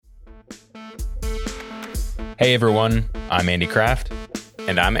Hey everyone, I'm Andy Kraft.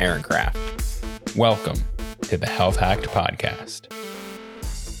 And I'm Aaron Kraft. Welcome to the Health Hacked Podcast.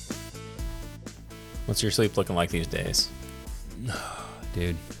 What's your sleep looking like these days?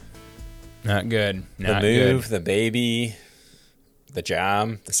 Dude, not good. Not the move, good. the baby, the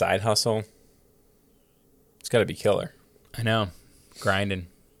job, the side hustle. It's got to be killer. I know. Grinding.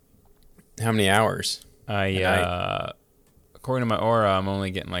 How many hours? According to my Aura, I'm only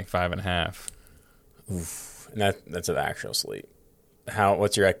getting like 5.5. Oof. And that's of actual sleep.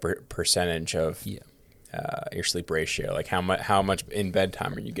 What's your percentage of your sleep ratio? Like how much in bed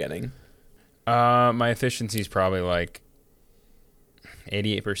time are you getting? My efficiency is probably like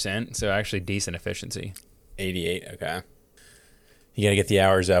 88%, so actually decent efficiency. 88, okay. You got to get the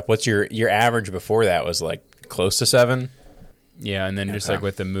hours up. What's your average before that was like close to 7? Yeah, and then just like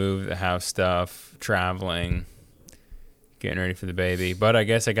with the move, the house stuff, traveling, getting ready for the baby. But I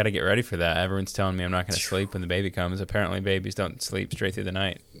guess I got to get ready for that. Everyone's telling me I'm not going to sleep when the baby comes. Apparently babies don't sleep straight through the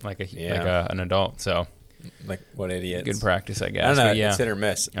night like an adult. So like what idiots. Good practice, I guess. I don't know. But yeah, it's hit or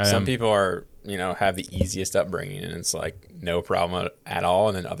miss. Some people are, have the easiest upbringing and it's like no problem at all.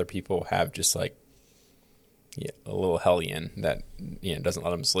 And then other people have just like a little hellion that, doesn't let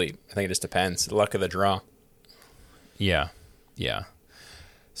them sleep. I think it just depends. The luck of the draw. Yeah. Yeah.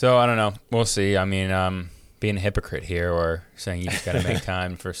 So I don't know. We'll see. I mean, being a hypocrite here or saying you just got to make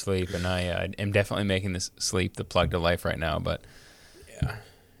time for sleep. And I am definitely making this sleep the plug to life right now, but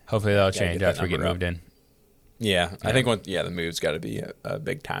hopefully that'll change after we get moved in. Yeah. I think the move's got to be a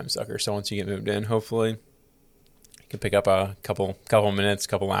big time sucker. So once you get moved in, hopefully you can pick up a couple minutes,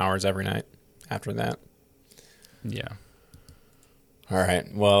 couple hours every night after that. Yeah. All right.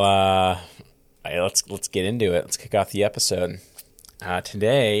 Well, let's get into it. Let's kick off the episode.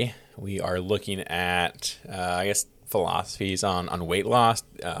 Today we are looking at, philosophies on weight loss,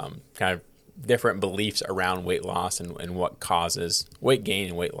 kind of different beliefs around weight loss and what causes weight gain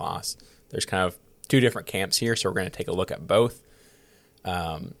and weight loss. There's kind of two different camps here, so we're going to take a look at both.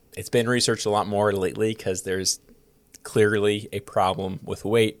 It's been researched a lot more lately because there's clearly a problem with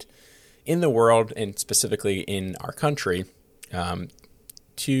weight in the world and specifically in our country.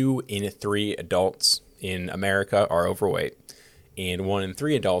 2 in 3 adults in America are overweight, and 1 in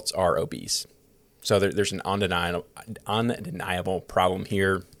 3 adults are obese. So there's an undeniable problem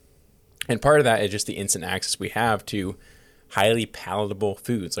here. And part of that is just the instant access we have to highly palatable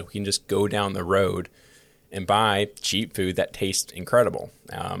foods. Like we can just go down the road and buy cheap food that tastes incredible.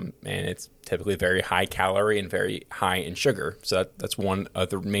 And it's typically very high calorie and very high in sugar. So that's one of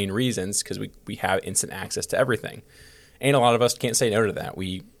the main reasons, because we have instant access to everything. And a lot of us can't say no to that.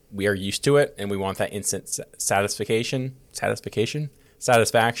 We are used to it, and we want that instant satisfaction,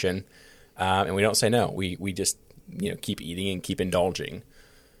 and we don't say no. We just keep eating and keep indulging.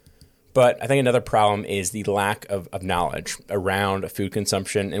 But I think another problem is the lack of knowledge around food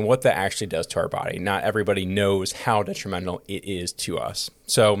consumption and what that actually does to our body. Not everybody knows how detrimental it is to us.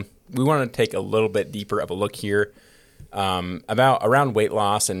 So we want to take a little bit deeper of a look here around weight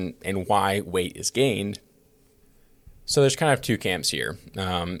loss and why weight is gained. So there's kind of two camps here.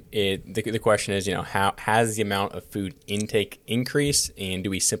 The question is, how has the amount of food intake increased, and do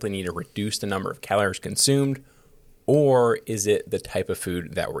we simply need to reduce the number of calories consumed, or is it the type of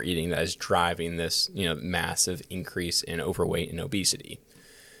food that we're eating that is driving this, massive increase in overweight and obesity?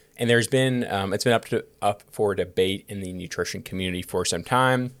 And there's been it's been up for debate in the nutrition community for some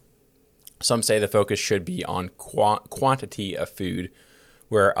time. Some say the focus should be on quantity of food,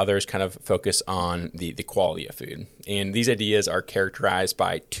 where others kind of focus on the quality of food. And these ideas are characterized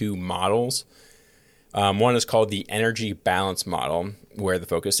by 2 models. One is called the energy balance model, where the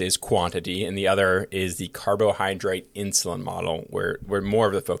focus is quantity, and the other is the carbohydrate insulin model, where more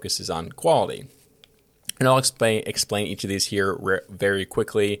of the focus is on quality. And I'll explain each of these here very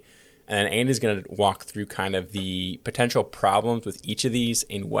quickly, and then Andy's going to walk through kind of the potential problems with each of these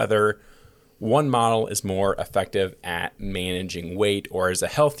and whether one model is more effective at managing weight or is a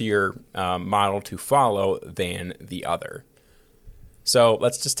healthier model to follow than the other. So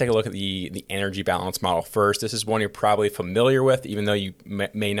let's just take a look at the energy balance model first. This is one you're probably familiar with, even though you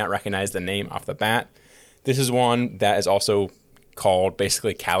may not recognize the name off the bat. This is one that is also called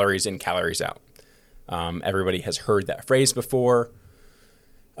basically calories in, calories out. Everybody has heard that phrase before,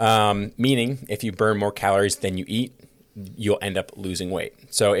 meaning if you burn more calories than you eat, you'll end up losing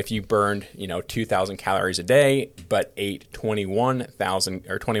weight. So if you burned, 2,000 calories a day, but ate 21,000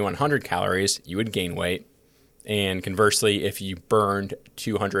 or 2,100 calories, you would gain weight. And conversely, if you burned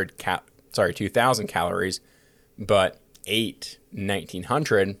 2,000 calories, but ate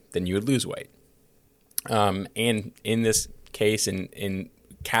 1,900, then you would lose weight. And in this case, the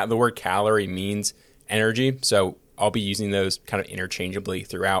word calorie means energy. So I'll be using those kind of interchangeably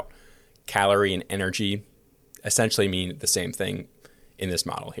throughout. Calorie and energy essentially mean the same thing in this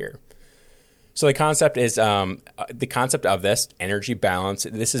model here. So the concept is the concept of this energy balance.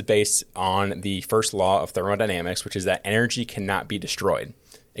 This is based on the first law of thermodynamics, which is that energy cannot be destroyed.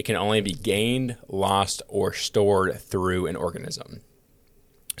 It can only be gained, lost, or stored through an organism.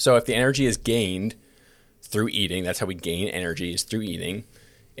 So if the energy is gained through eating, that's how we gain energy, is through eating.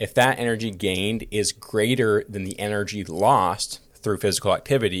 If that energy gained is greater than the energy lost through physical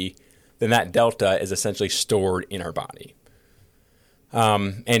activity, then that delta is essentially stored in our body.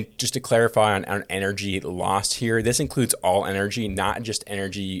 And just to clarify on energy lost here, this includes all energy, not just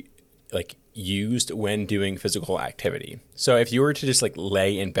energy like used when doing physical activity. So if you were to just like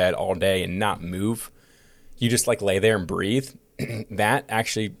lay in bed all day and not move, you just like lay there and breathe, that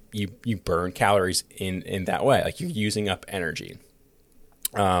actually you burn calories in that way. Like you're using up energy.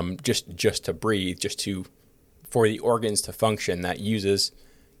 Just to breathe, for the organs to function, that uses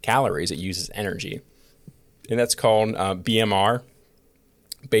calories, it uses energy. And that's called BMR,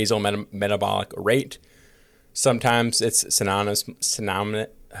 basal metabolic rate. Sometimes it's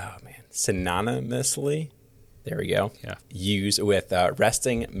synonymously, there we go, used with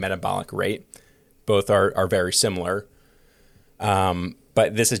resting metabolic rate. Both are very similar.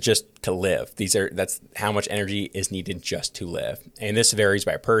 But this is just to live. That's how much energy is needed just to live. And this varies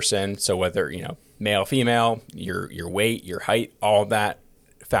by person. So whether, male, female, your weight, your height, all that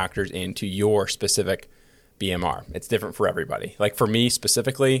factors into your specific BMR. It's different for everybody. Like for me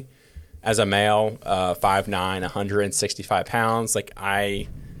specifically, as a male, 5'9", 165 pounds, my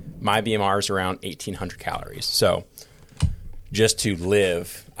BMR is around 1,800 calories. So just to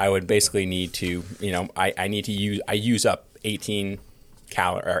live, I would basically need to, I use up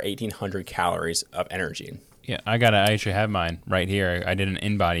 1,800 calories of energy. Yeah, I actually have mine right here. I did an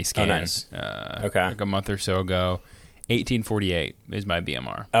in-body scan. Oh, nice. Okay. Like a month or so ago. 1848 is my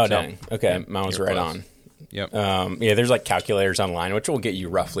BMR. Oh, dang. Okay, mine was right on. Yep. There's like calculators online, which will get you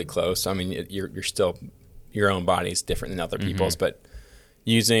roughly close. I mean, you're still, your own body is different than other people's, but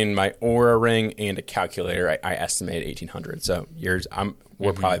using my Oura ring and a calculator, I estimated 1,800. So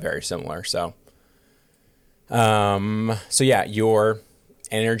we're probably very similar. So, your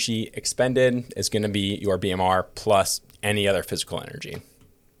energy expended is going to be your BMR plus any other physical energy.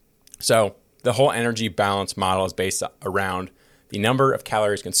 So the whole energy balance model is based around the number of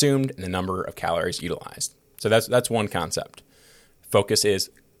calories consumed and the number of calories utilized. So that's one concept. Focus is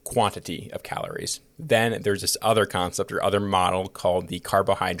quantity of calories. Then there's this other concept or other model called the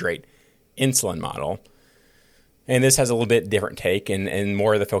carbohydrate insulin model. And this has a little bit different take, and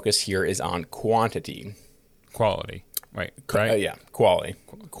more of the focus here is on quantity. Quality, right? Quality.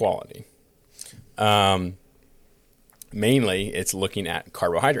 Mainly, it's looking at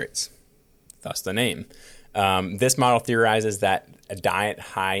carbohydrates, thus the name. This model theorizes that a diet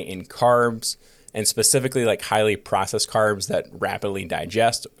high in carbs, and specifically like highly processed carbs that rapidly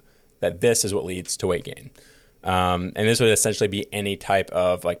digest, that this is what leads to weight gain. And this would essentially be any type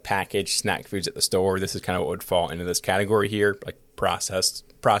of like packaged snack foods at the store. This is kind of what would fall into this category here, like processed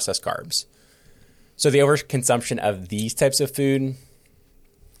carbs. So the overconsumption of these types of food,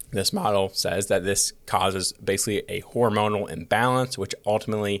 this model says that this causes basically a hormonal imbalance, which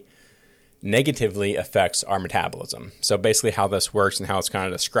ultimately negatively affects our metabolism. So basically how this works and how it's kind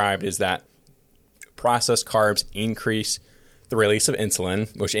of described is that processed carbs increase the release of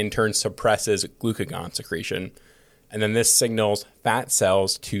insulin, which in turn suppresses glucagon secretion. And then this signals fat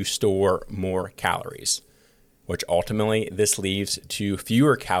cells to store more calories, which ultimately this leads to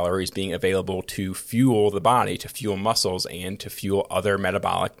fewer calories being available to fuel the body, to fuel muscles, and to fuel other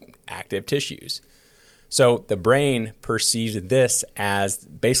metabolic active tissues. So the brain perceives this as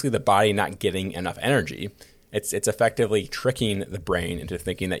basically the body not getting enough energy. It's effectively tricking the brain into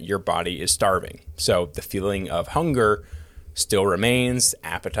thinking that your body is starving. So the feeling of hunger still remains,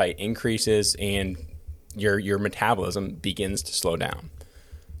 appetite increases, and your metabolism begins to slow down.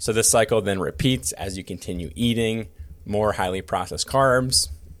 So this cycle then repeats as you continue eating more highly processed carbs,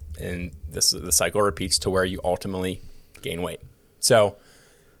 and the cycle repeats to where you ultimately gain weight. So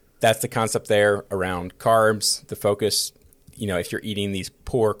that's the concept there around carbs. The focus, if you're eating these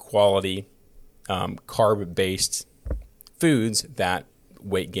poor quality carb-based foods, that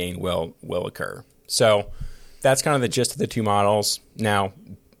weight gain will occur. So that's kind of the gist of the two models. Now,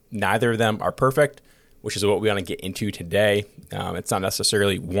 neither of them are perfect, which is what we want to get into today. It's not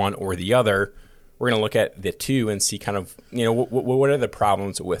necessarily one or the other. We're going to look at the two and see kind of, what are the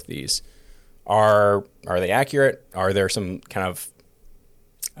problems with these? Are they accurate? Are there some kind of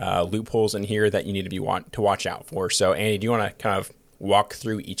loopholes in here that you need to watch out for? So, Andy, do you want to kind of walk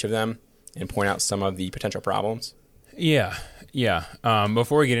through each of them and point out some of the potential problems? Yeah.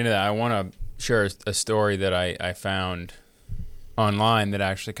 Before we get into that, I want to share a story that I found online that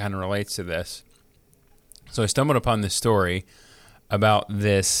actually kind of relates to this. So I stumbled upon this story about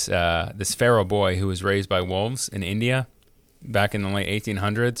this feral boy who was raised by wolves in India back in the late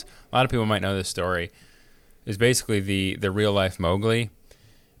 1800s. A lot of people might know this story. It's basically the real life Mowgli,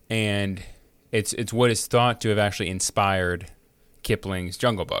 and it's what is thought to have actually inspired Kipling's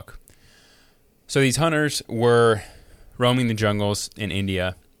Jungle Book. So these hunters were roaming the jungles in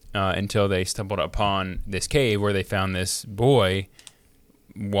India until they stumbled upon this cave where they found this boy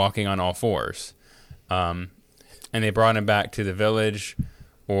walking on all fours. And they brought him back to the village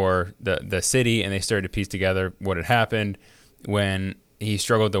or the city, and they started to piece together what had happened when he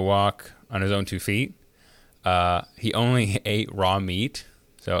struggled to walk on his own 2 feet. He only ate raw meat,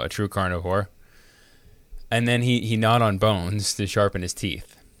 so a true carnivore. And then he gnawed on bones to sharpen his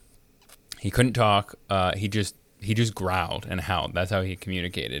teeth. He couldn't talk. He just growled and howled. That's how he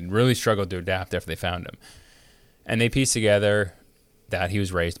communicated. Really struggled to adapt after they found him. And they pieced together that he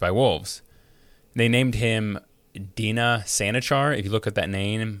was raised by wolves. They named him Dina Sanichar. If you look at that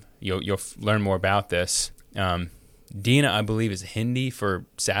name, you'll learn more about this. Dina, I believe, is Hindi for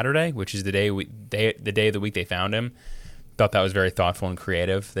Saturday, which is the day of the week they found him. Thought that was very thoughtful and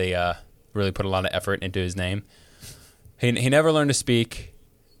creative. They really put a lot of effort into his name. He never learned to speak.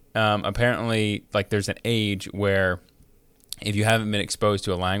 Apparently, like, there's an age where if you haven't been exposed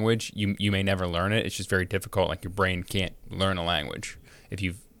to a language, you may never learn it. It's just very difficult. Like, your brain can't learn a language if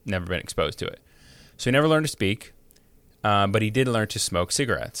you've never been exposed to it. So he never learned to speak, but he did learn to smoke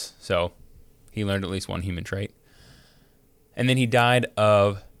cigarettes. So he learned at least one human trait. And then he died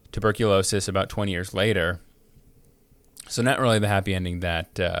of tuberculosis about 20 years later. So not really the happy ending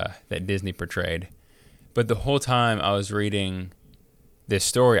that Disney portrayed. But the whole time I was reading this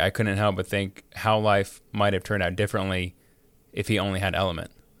story, I couldn't help but think how life might have turned out differently if he only had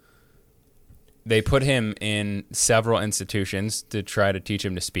Element. They put him in several institutions to try to teach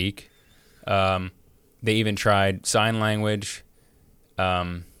him to speak. They even tried sign language.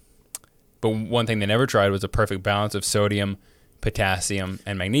 But one thing they never tried was a perfect balance of sodium, potassium,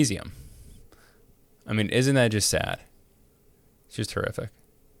 and magnesium. I mean, isn't that just sad? It's just horrific.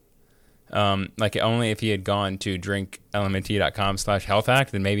 Like, only if he had gone to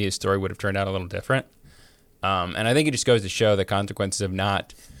drinklmnt.com/healthhack, then maybe his story would have turned out a little different. And I think it just goes to show the consequences of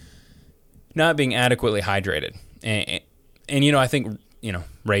not being adequately hydrated. And I think,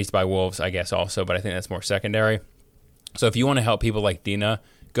 raised by wolves, I guess also, but I think that's more secondary. So if you want to help people like Dina,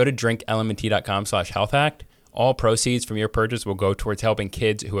 go to drinklmnt.com/healthhack. All proceeds from your purchase will go towards helping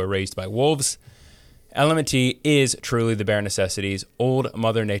kids who are raised by wolves. LMNT is truly the bare necessities, old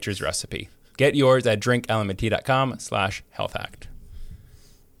Mother Nature's recipe. Get yours at drinklmnt.com/healthhack.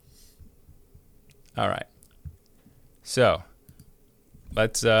 All right. So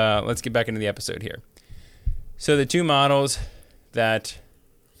let's get back into the episode here. So the two models that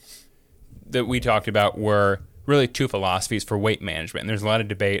we talked about were really two philosophies for weight management. And there's a lot of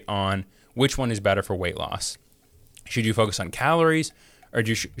debate on which one is better for weight loss. Should you focus on calories or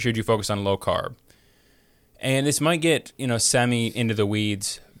should you focus on low carb? And this might get, semi into the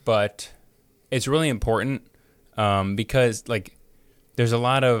weeds, but it's really important because, like, there's a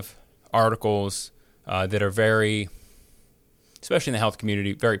lot of articles that are very, especially in the health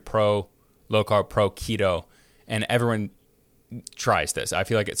community, very pro low carb, pro keto, and everyone tries this. I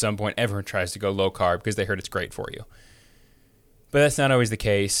feel like at some point everyone tries to go low carb because they heard it's great for you. But that's not always the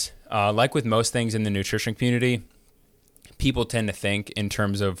case. Like with most things in the nutrition community, people tend to think in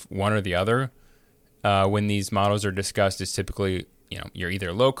terms of one or the other. When these models are discussed, it's typically, you're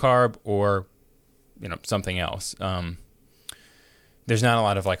either low carb or, something else. There's not a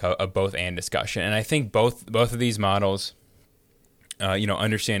lot of like a both and discussion. And I think both of these models,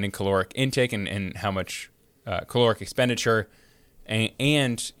 understanding caloric intake and how much caloric expenditure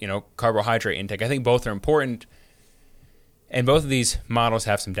and carbohydrate intake, I think both are important. And both of these models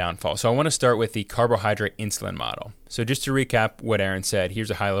have some downfalls. So I want to start with the carbohydrate insulin model. So just to recap what Aaron said, here's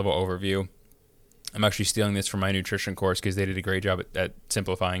a high-level overview. I'm actually stealing this from my nutrition course because they did a great job at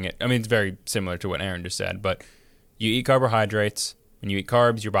simplifying it. I mean, it's very similar to what Aaron just said, but you eat carbohydrates. When you eat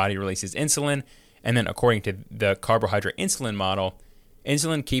carbs, your body releases insulin. And then according to the carbohydrate insulin model,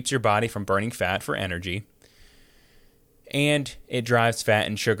 insulin keeps your body from burning fat for energy. And it drives fat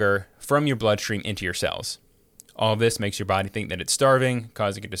and sugar from your bloodstream into your cells. All of this makes your body think that it's starving,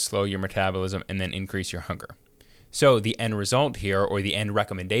 causing it to slow your metabolism and then increase your hunger. So the end result here, or the end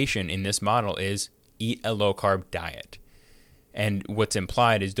recommendation in this model, is eat a low-carb diet. And what's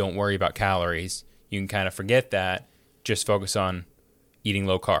implied is don't worry about calories. You can kind of forget that. Just focus on eating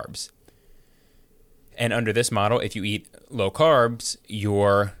low carbs. And under this model, if you eat low carbs,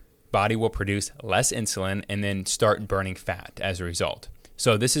 your body will produce less insulin and then start burning fat as a result.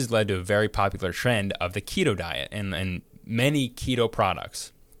 So this has led to a very popular trend of the keto diet and many keto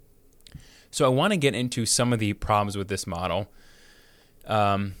products. So I want to get into some of the problems with this model.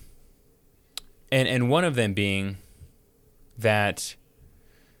 And one of them being that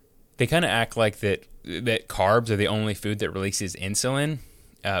they kind of act like that carbs are the only food that releases insulin.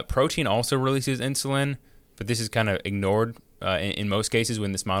 Protein also releases insulin, but this is kind of ignored in most cases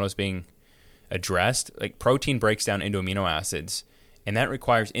when this model is being addressed. Like protein breaks down into amino acids, and that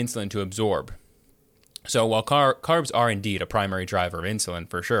requires insulin to absorb. So while carbs are indeed a primary driver of insulin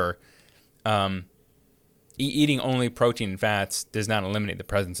for sure, eating only protein and fats does not eliminate the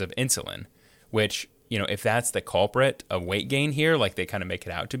presence of insulin, which, if that's the culprit of weight gain here, like they kind of make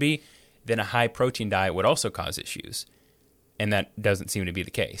it out to be, then a high protein diet would also cause issues. And that doesn't seem to be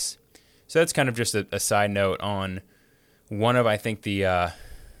the case. So that's kind of just a side note on one of, I think, the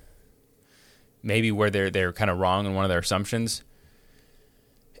maybe where they're kind of wrong in one of their assumptions.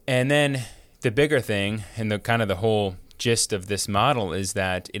 And then the bigger thing and the whole gist of this model is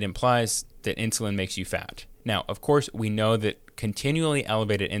that it implies that insulin makes you fat. Now, of course, we know that continually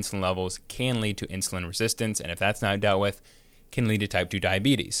elevated insulin levels can lead to insulin resistance, and if that's not dealt with, can lead to type 2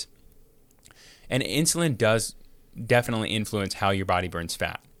 diabetes. And insulin does definitely influence how your body burns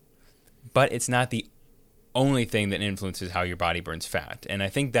fat. But it's not the only thing that influences how your body burns fat. And I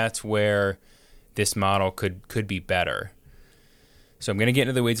think that's where this model could be better. So I'm going to get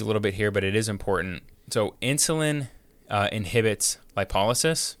into the weeds a little bit here, but it is important. So insulin inhibits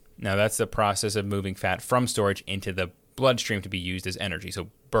lipolysis. Now that's the process of moving fat from storage into the bloodstream to be used as energy, so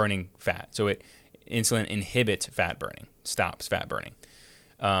burning fat. So insulin inhibits fat burning, stops fat burning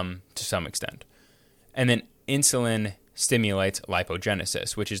to some extent. And then insulin stimulates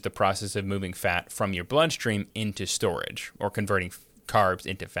lipogenesis, which is the process of moving fat from your bloodstream into storage or converting carbs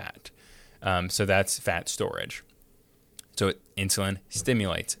into fat. So that's fat storage. So insulin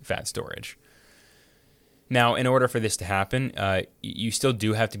stimulates fat storage. Now, in order for this to happen, you still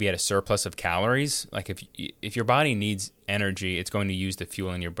do have to be at a surplus of calories. Like if your body needs energy, it's going to use the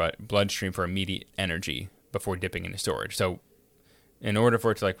fuel in your bloodstream for immediate energy before dipping into storage. So in order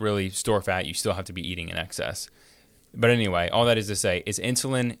for it to really store fat, you still have to be eating in excess. But anyway, all that is to say is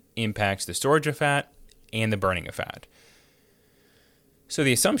insulin impacts the storage of fat and the burning of fat. So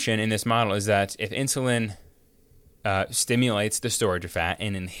the assumption in this model is that if insulin stimulates the storage of fat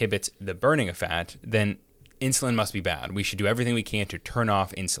and inhibits the burning of fat, then insulin must be bad. We should do everything we can to turn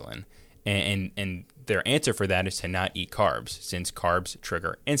off insulin. And their answer for that is to not eat carbs, since carbs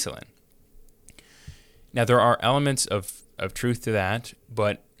trigger insulin. Now, there are elements of truth to that,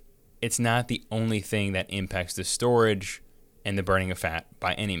 but it's not the only thing that impacts the storage and the burning of fat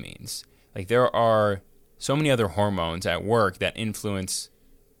by any means. There are so many other hormones at work that influence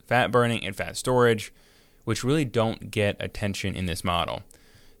fat burning and fat storage, which really don't get attention in this model.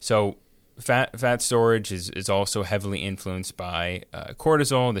 So fat storage is also heavily influenced by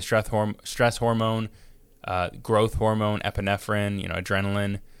cortisol, the stress hormone, growth hormone, epinephrine,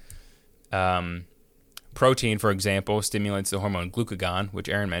 adrenaline. Protein, for example, stimulates the hormone glucagon, which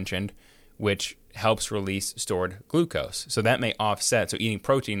Aaron mentioned, which helps release stored glucose. So that may offset. So eating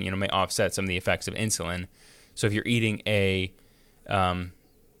protein, may offset some of the effects of insulin. So if you're eating a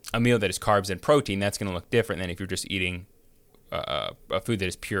meal that is carbs and protein, that's going to look different than if you're just eating a food that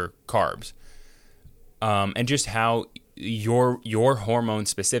is pure carbs. And just how your hormones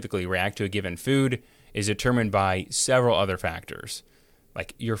specifically react to a given food is determined by several other factors,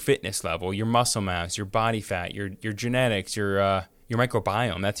 like your fitness level, your muscle mass, your body fat, your genetics, your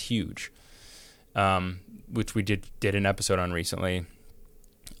microbiome. That's huge, which we did an episode on recently.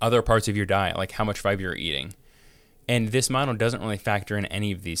 Other parts of your diet, like how much fiber you're eating. And this model doesn't really factor in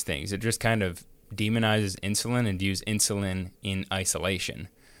any of these things. It just kind of demonizes insulin and views insulin in isolation,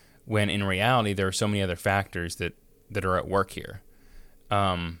 when in reality there are so many other factors that are at work here.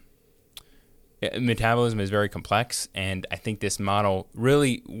 Metabolism is very complex, and I think this model,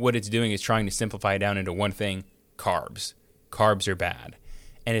 really what it's doing is trying to simplify it down into one thing: carbs. Carbs are bad.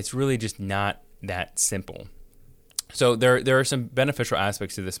 And it's really just not that simple. So there are some beneficial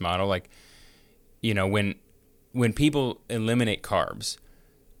aspects to this model, like, when people eliminate carbs,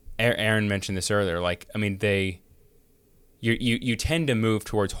 Aaron mentioned this earlier, you tend to move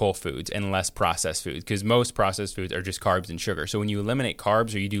towards whole foods and less processed foods, because most processed foods are just carbs and sugar. So when you eliminate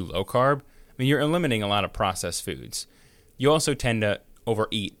carbs or you do low carb, you're eliminating a lot of processed foods. You also tend to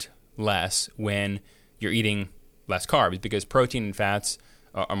overeat less when you're eating less carbs, because protein and fats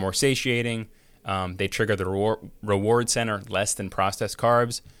are more satiating. They trigger the reward center less than processed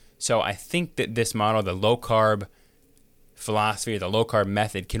carbs. So I think that this model, the low carb philosophy or the low carb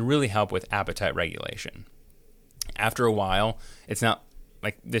method, can really help with appetite regulation. After a while, it's not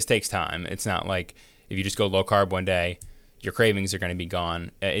like this takes time. It's not like if you just go low carb one day, your cravings are going to be gone.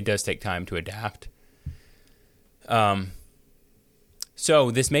 It does take time to adapt.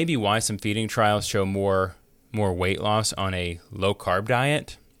 So this may be why some feeding trials show more weight loss on a low carb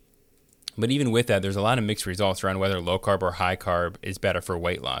diet. But even with that, there's a lot of mixed results around whether low carb or high carb is better for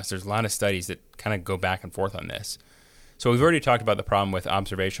weight loss. There's a lot of studies that kind of go back and forth on this. So we've already talked about the problem with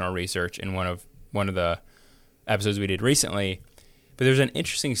observational research in one of the episodes we did recently. But there's an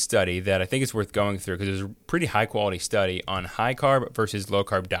interesting study that I think is worth going through because it was a pretty high quality study on high carb versus low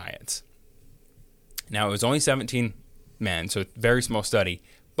carb diets. Now, it was only 17 men, so it's a very small study.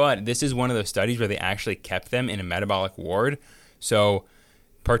 But this is one of those studies where they actually kept them in a metabolic ward. So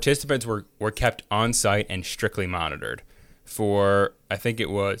participants were kept on site and strictly monitored for, I think it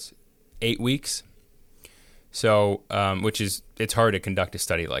was 8 weeks. So, it's hard to conduct a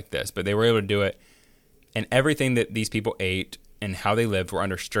study like this, but they were able to do it. And everything that these people ate and how they lived were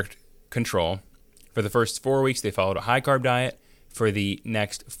under strict control. For the first 4 weeks, they followed a high carb diet. For the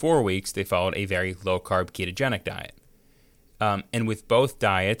next 4 weeks, they followed a very low carb ketogenic diet. And with both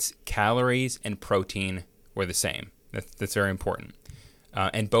diets, calories and protein were the same. That's very important.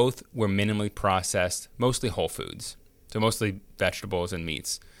 And both were minimally processed, mostly whole foods. So mostly vegetables and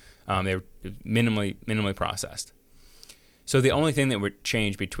meats. They were minimally processed. So the only thing that would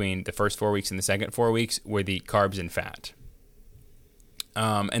change between the first 4 weeks and the second 4 weeks were the carbs and fat.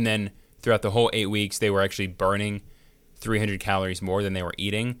 And then throughout the whole 8 weeks, they were actually burning 300 calories more than they were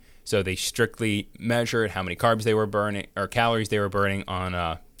eating. So they strictly measured how many carbs they were burning or calories they were burning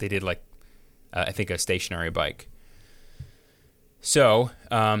on, they did I think a stationary bike. So,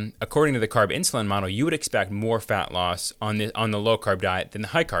 according to the carb insulin model, you would expect more fat loss on the low carb diet than the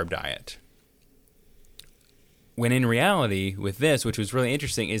high carb diet. When in reality, with this, which was really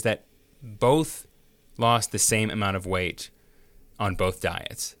interesting, is that both lost the same amount of weight on both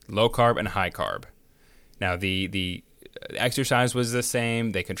diets, low carb and high carb. Now, the exercise was the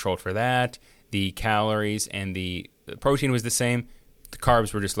same. They controlled for that. The calories and the protein was the same. The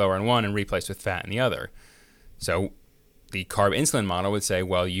carbs were just lower on one and replaced with fat in the other. So the carb insulin model would say,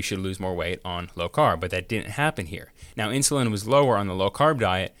 well, you should lose more weight on low carb, but that didn't happen here. Now, insulin was lower on the low carb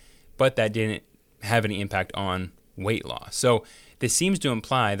diet, but that didn't have any impact on weight loss. So this seems to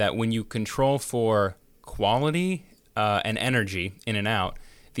imply that when you control for quality and energy in and out,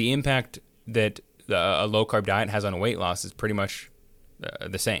 the impact that a low carb diet has on weight loss is pretty much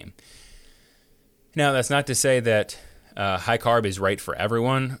the same. Now, that's not to say that high carb is right for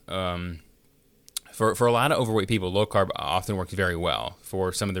everyone. For a lot of overweight people, low carb often works very well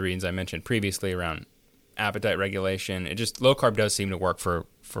for some of the reasons I mentioned previously around appetite regulation. Low carb does seem to work for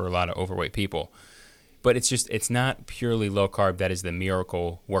a lot of overweight people. But it's not purely low carb that is the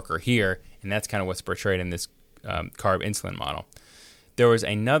miracle worker here, and that's kind of what's portrayed in this carb insulin model. There was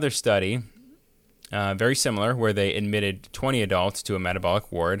another study, very similar, where they admitted 20 adults to a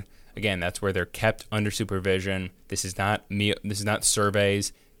metabolic ward. Again, that's where they're kept under supervision. This is not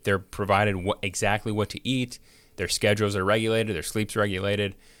surveys. They're provided exactly what to eat. Their schedules are regulated. Their sleep's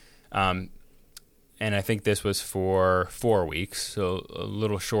regulated. And I think this was for 4 weeks, so a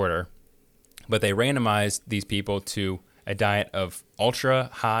little shorter. But they randomized these people to a diet of ultra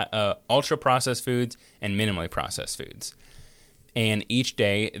processed foods and minimally processed foods. And each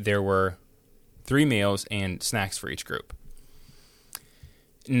day there were 3 meals and snacks for each group.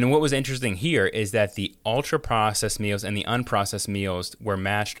 And what was interesting here is that the ultra-processed meals and the unprocessed meals were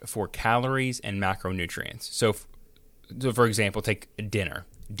matched for calories and macronutrients. So for example, take dinner.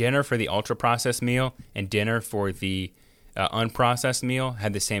 Dinner for the ultra-processed meal and dinner for the unprocessed meal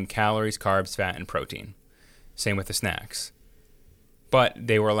had the same calories, carbs, fat, and protein. Same with the snacks. But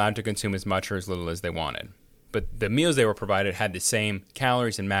they were allowed to consume as much or as little as they wanted. But the meals they were provided had the same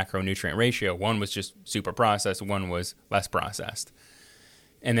calories and macronutrient ratio. One was just super processed, one was less processed.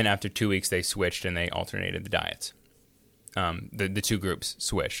 And then after 2 weeks, they switched and they alternated the diets. The two groups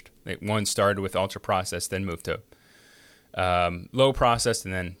switched. One started with ultra-processed, then moved to low-processed,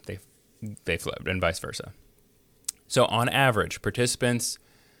 and then they flipped, and vice versa. So on average, participants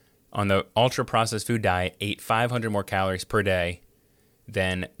on the ultra-processed food diet ate 500 more calories per day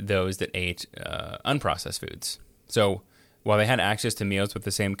than those that ate unprocessed foods. So while they had access to meals with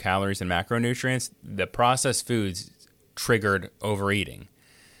the same calories and macronutrients, the processed foods triggered overeating.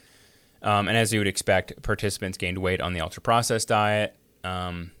 And as you would expect, participants gained weight on the ultra-processed diet.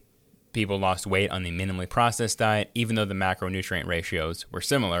 People lost weight on the minimally processed diet, even though the macronutrient ratios were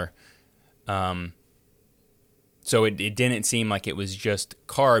similar. So it didn't seem like it was just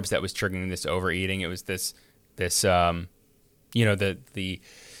carbs that was triggering this overeating. It was this the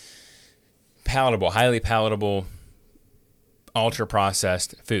palatable, highly palatable, ultra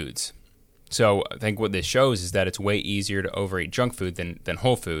processed foods. So I think what this shows is that it's way easier to overeat junk food than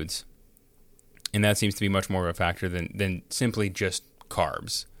whole foods, and that seems to be much more of a factor than simply just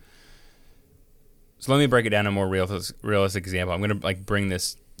carbs. So let me break it down in a more realistic example. I'm going to bring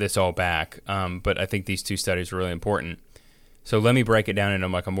this all back, but I think these two studies are really important. So let me break it down into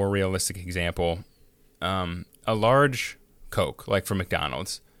a more realistic example. A large Coke, like from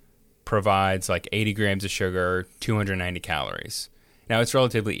McDonald's, provides 80 grams of sugar, 290 calories. Now, it's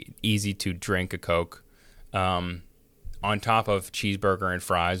relatively easy to drink a Coke on top of cheeseburger and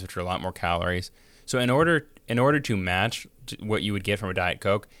fries, which are a lot more calories. So in order to match what you would get from a Diet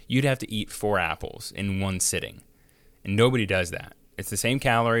Coke, you'd have to eat 4 apples in one sitting. And nobody does that. It's the same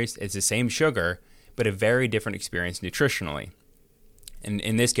calories, it's the same sugar, but a very different experience nutritionally. And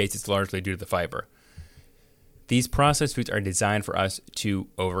in this case, it's largely due to the fiber. These processed foods are designed for us to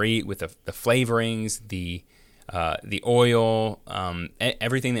overeat with the flavorings, the oil,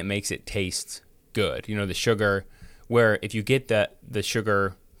 everything that makes it taste good. The sugar, where if you get the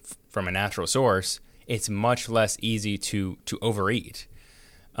sugar from a natural source, it's much less easy to overeat.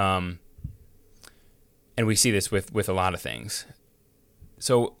 And we see this with a lot of things.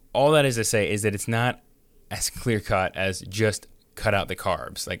 So all that is to say is that it's not as clear-cut as just cut out the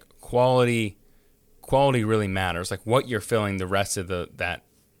carbs. Quality really matters. What you're filling the rest of that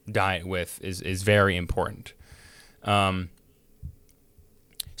diet with is very important.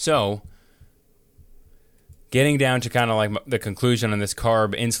 So getting down to kind of the conclusion on this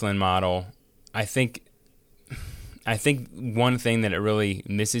carb insulin model, I think one thing that it really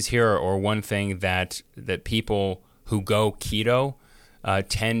misses here, or one thing that people who go keto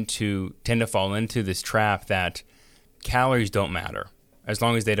tend to fall into this trap, that calories don't matter as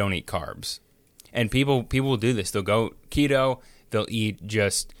long as they don't eat carbs. And people will do this. They'll go keto. They'll eat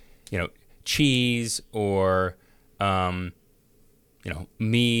just cheese or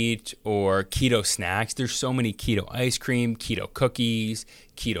meat or keto snacks. There's so many keto ice cream, keto cookies,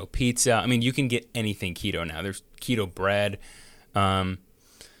 keto pizza. I mean, you can get anything keto now. There's keto bread. And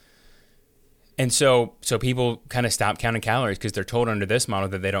so people kind of stop counting calories because they're told under this model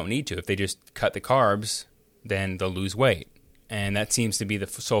that they don't need to. If they just cut the carbs, then they'll lose weight. And that seems to be the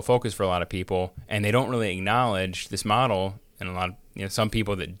sole focus for a lot of people. And they don't really acknowledge this model. And a lot of, some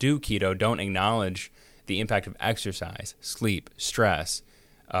people that do keto don't acknowledge the impact of exercise, sleep, stress,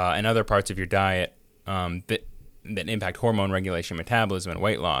 and other parts of your diet that impact hormone regulation, metabolism, and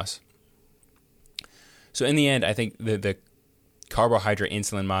weight loss. So in the end, I think the carbohydrate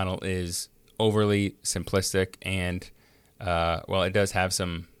insulin model is overly simplistic, and while it does have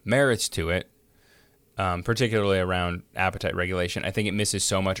some merits to it, particularly around appetite regulation, I think it misses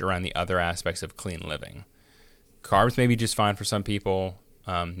so much around the other aspects of clean living. Carbs may be just fine for some people.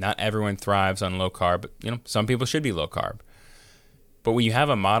 Not everyone thrives on low carb, but some people should be low carb. But when you have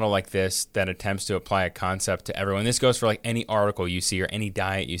a model like this that attempts to apply a concept to everyone, this goes for any article you see or any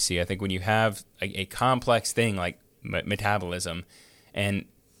diet you see. I think when you have a complex thing like metabolism, and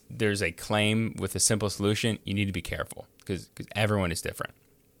there's a claim with a simple solution, you need to be careful because everyone is different.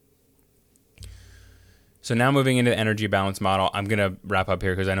 So now moving into the energy balance model, I'm going to wrap up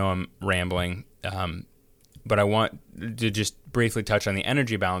here because I know I'm rambling. But I want to just briefly touch on the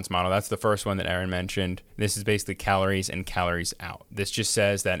energy balance model. That's the first one that Aaron mentioned. This is basically calories in, calories out. This just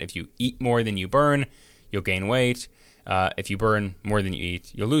says that if you eat more than you burn, you'll gain weight. If you burn more than you eat,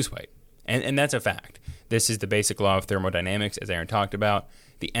 you'll lose weight. And that's a fact. This is the basic law of thermodynamics, as Aaron talked about.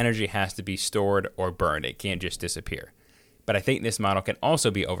 The energy has to be stored or burned. It can't just disappear. But I think this model can also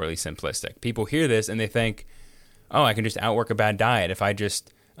be overly simplistic. People hear this and they think, oh, I can just outwork a bad diet. If I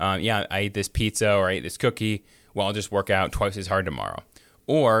just... I ate this pizza or I ate this cookie, well, I'll just work out twice as hard tomorrow.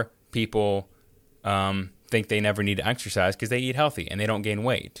 Or people think they never need to exercise because they eat healthy and they don't gain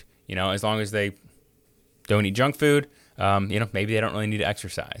weight. As long as they don't eat junk food, maybe they don't really need to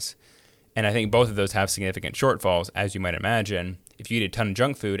exercise. And I think both of those have significant shortfalls, as you might imagine. If you eat a ton of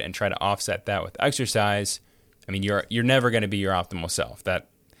junk food and try to offset that with exercise, I mean, you're never going to be your optimal self. That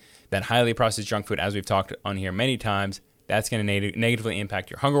highly processed junk food, as we've talked on here many times, that's going to negatively impact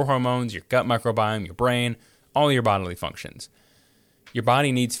your hunger hormones, your gut microbiome, your brain, all your bodily functions. Your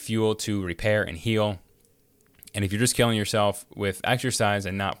body needs fuel to repair and heal. And if you're just killing yourself with exercise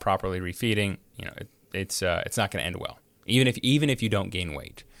and not properly refeeding, it's not going to end well. Even if you don't gain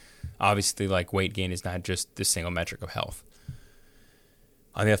weight. Obviously, weight gain is not just the single metric of health.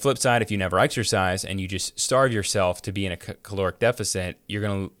 On the flip side, if you never exercise and you just starve yourself to be in a caloric deficit, you're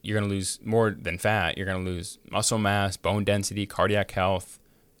gonna lose more than fat. You're gonna lose muscle mass, bone density, cardiac health.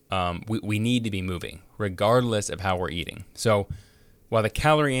 We need to be moving, regardless of how we're eating. So, while the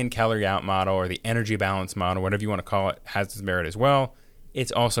calorie in, calorie out model, or the energy balance model, whatever you want to call it, has its merit as well,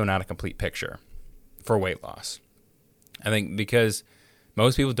 it's also not a complete picture for weight loss. I think because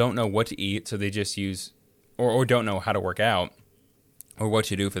most people don't know what to eat, so they just use, or don't know how to work out, or what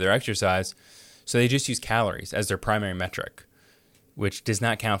to do for their exercise, so they just use calories as their primary metric, which does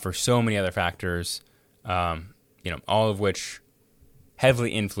not count for so many other factors, all of which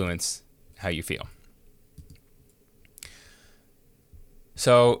heavily influence how you feel.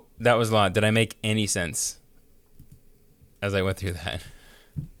 So that was a lot. Did I make any sense as I went through that?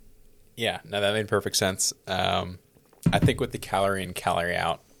 Yeah, no, that made perfect sense. I think with the calorie in, calorie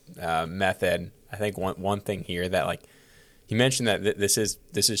out method, I think one thing here that, like, you mentioned that this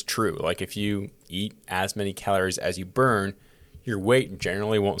is true. Like, if you eat as many calories as you burn, your weight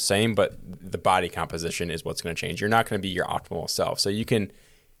generally won't same, but the body composition is what's going to change. You're not going to be your optimal self. So you can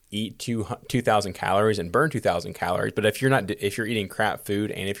eat 2,000 calories and burn 2,000 calories, but if you're eating crap food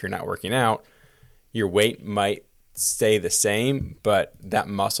and if you're not working out, your weight might stay the same, but that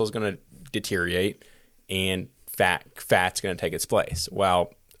muscle is going to deteriorate and fat's going to take its place.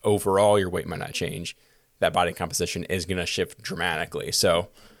 While overall your weight might not change, that body composition is going to shift dramatically. So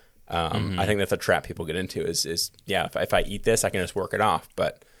I think that's a trap people get into is if I eat this, I can just work it off.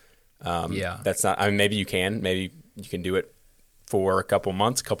 But that's not, I mean, maybe you can do it for a couple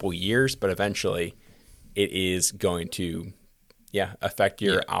months, couple years, but eventually it is going to, affect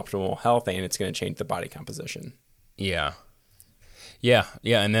your optimal health, and it's going to change the body composition. Yeah.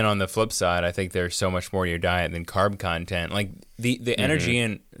 And then on the flip side, I think there's so much more to your diet than carb content. Like the energy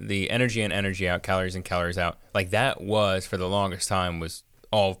in, the energy in, energy out, calories in, calories out. Like that was, for the longest time, was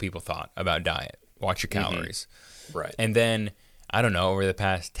all people thought about diet. Watch your calories. Right. And then, I don't know, over the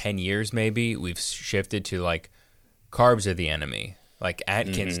past 10 years maybe, we've shifted to like carbs are the enemy. Like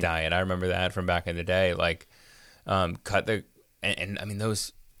Atkins diet. I remember that from back in the day. Like cut the, and I mean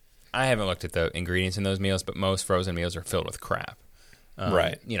those, I haven't looked at the ingredients in those meals, but most frozen meals are filled with crap.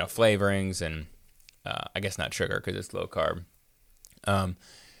 Right. Flavorings and I guess not sugar because it's low carb.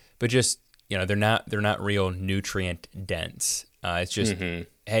 But just, they're not real nutrient dense. It's just,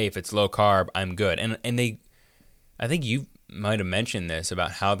 hey, if it's low carb, I'm good. And I think you might have mentioned this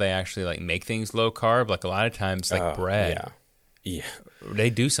about how they actually like make things low carb. Like a lot of times, like bread, they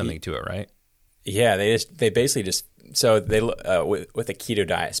do something to it, right? Yeah, they basically just, so they with a keto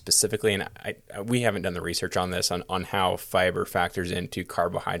diet specifically, and we haven't done the research on this on how fiber factors into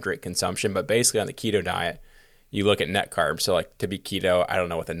carbohydrate consumption, but basically on the keto diet, you look at net carbs. So like to be keto, I don't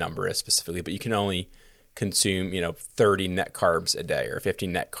know what the number is specifically, but you can only consume 30 net carbs a day or 50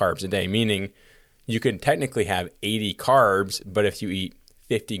 net carbs a day, meaning you could technically have 80 carbs, but if you eat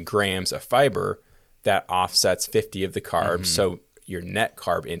 50 grams of fiber, that offsets 50 of the carbs. So your net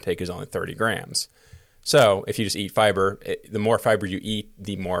carb intake is only 30 grams. So if you just eat fiber, the more fiber you eat,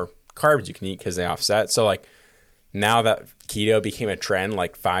 the more carbs you can eat because they offset. So like now that keto became a trend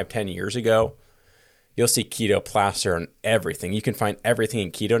like 5-10 years ago, you'll see keto plaster on everything. You can find everything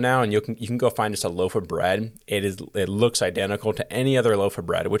in keto now, and you can go find just a loaf of bread. It looks identical to any other loaf of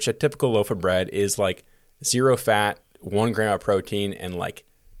bread, which a typical loaf of bread is like 0 fat, 1 gram of protein, and like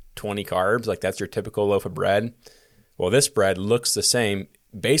 20 carbs. Like that's your typical loaf of bread. Well, this bread looks the same.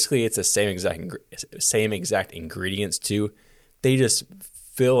 Basically, it's the same exact ingredients too. They just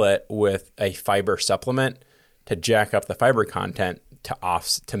fill it with a fiber supplement to jack up the fiber content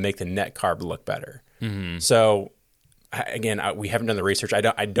to make the net carb look better. So again, we haven't done the research.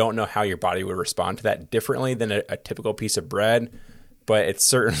 I don't know how your body would respond to that differently than a typical piece of bread, but it's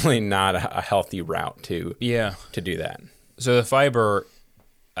certainly not a healthy route to do that. So the fiber,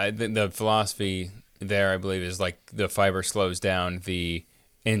 the philosophy there, I believe, is like the fiber slows down the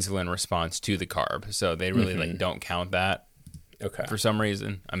insulin response to the carb. So they really like don't count that for some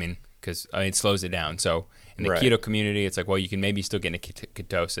reason. I mean, because it slows it down. So in the keto community, it's like, well, you can maybe still get into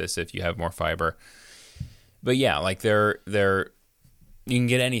ketosis if you have more fiber. But yeah, like you can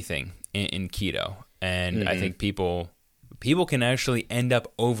get anything in keto. And I think people can actually end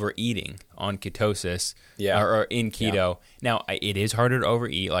up overeating on ketosis or in keto. Now, it is harder to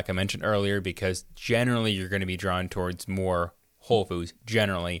overeat, like I mentioned earlier, because generally you're going to be drawn towards more whole foods,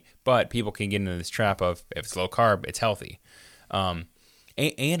 generally. But people can get into this trap of, if it's low carb, it's healthy. And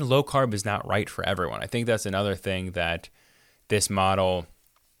low carb is not right for everyone. I think that's another thing that this model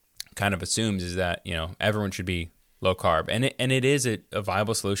kind of assumes, is that everyone should be low carb, and it is a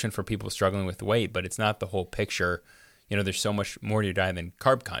viable solution for people struggling with weight, but it's not the whole picture. there's so much more to your diet than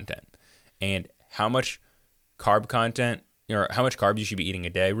carb content. And how much carb content or how much carbs you should be eating a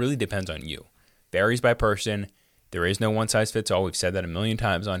day really depends on you. Varies by person. There is no one size fits all. We've said that a million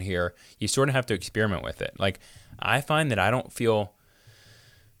times on here. You sort of have to experiment with it. Like, I find that I don't feel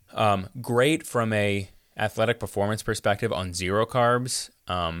great from a athletic performance perspective on zero carbs.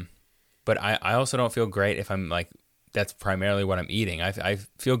 But I also don't feel great if I'm like, that's primarily what I'm eating. I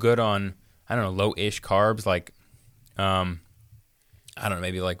feel good on, I don't know, low-ish carbs, like, I don't know,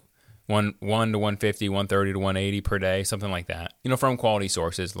 maybe like 1 to 150, 130 to 180 per day, something like that. From quality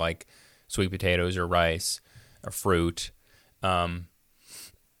sources like sweet potatoes or rice or fruit. So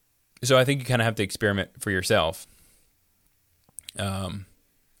I think you kind of have to experiment for yourself. And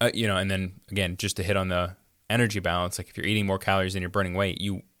then again, just to hit on the energy balance, like if you're eating more calories than you're burning weight,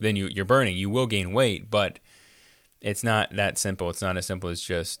 you will gain weight, but it's not that simple. It's not as simple as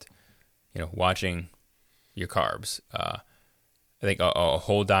just, watching your carbs. I think a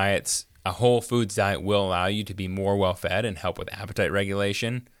whole foods diet will allow you to be more well-fed and help with appetite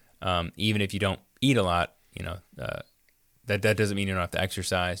regulation. Even if you don't eat a lot, that doesn't mean you don't have to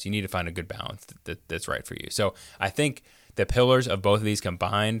exercise. You need to find a good balance that's right for you. So I think the pillars of both of these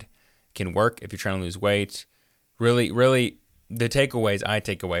combined can work if you're trying to lose weight. Really, really, the takeaways I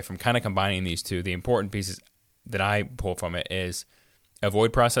take away from kind of combining these two, the important pieces that I pull from it is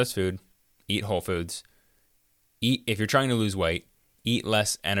avoid processed food, eat whole foods. If you're trying to lose weight, eat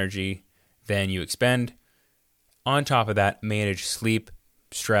less energy than you expend. On top of that, manage sleep,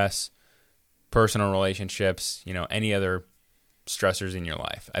 stress, personal relationships, any other stressors in your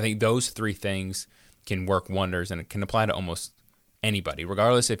life. I think those three things can work wonders, and it can apply to almost anybody,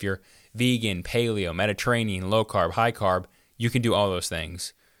 regardless if you're vegan, paleo, Mediterranean, low carb, high carb. You can do all those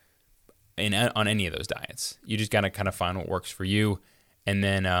things on any of those diets. You just got to kind of find what works for you, and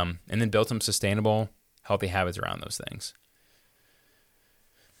then build some sustainable, healthy habits around those things.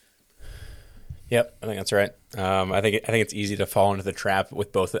 Yep, I think that's right. I think it's easy to fall into the trap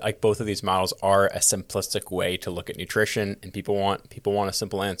with both. Like, both of these models are a simplistic way to look at nutrition, and people want a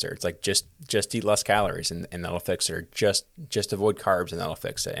simple answer. It's like just eat less calories and that'll fix it, or just avoid carbs and that'll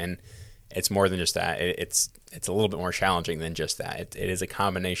fix it. And it's more than just that. It's a little bit more challenging than just that. It is a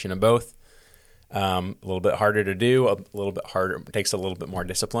combination of both. A little bit harder to do, a little bit harder. It takes a little bit more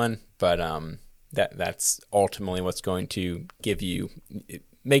discipline, but that's ultimately what's going to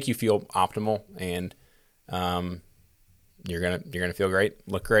make you feel optimal, and you're gonna feel great,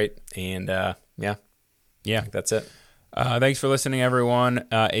 look great, and yeah, I think that's it. Thanks for listening, everyone.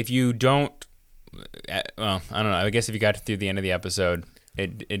 If you don't, I don't know. I guess if you got through the end of the episode,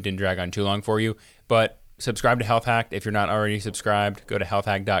 it didn't drag on too long for you. But subscribe to Health Hack if you're not already subscribed. Go to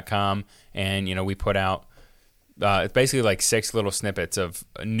healthhack.com, and we put out it's basically like 6 little snippets of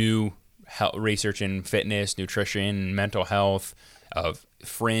new research in fitness, nutrition, mental health, of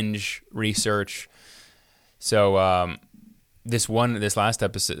fringe research. So this last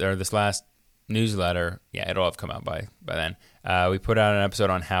episode, or this last newsletter, it'll have come out by then. We put out an episode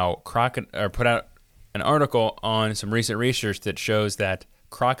on how put out an article on some recent research that shows that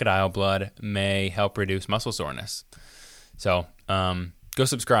crocodile blood may help reduce muscle soreness. So go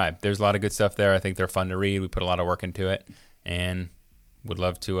subscribe. There's a lot of good stuff there. I think they're fun to read. We put a lot of work into it, and would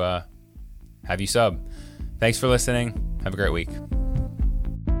love to have you sub. Thanks for listening. Have a great week.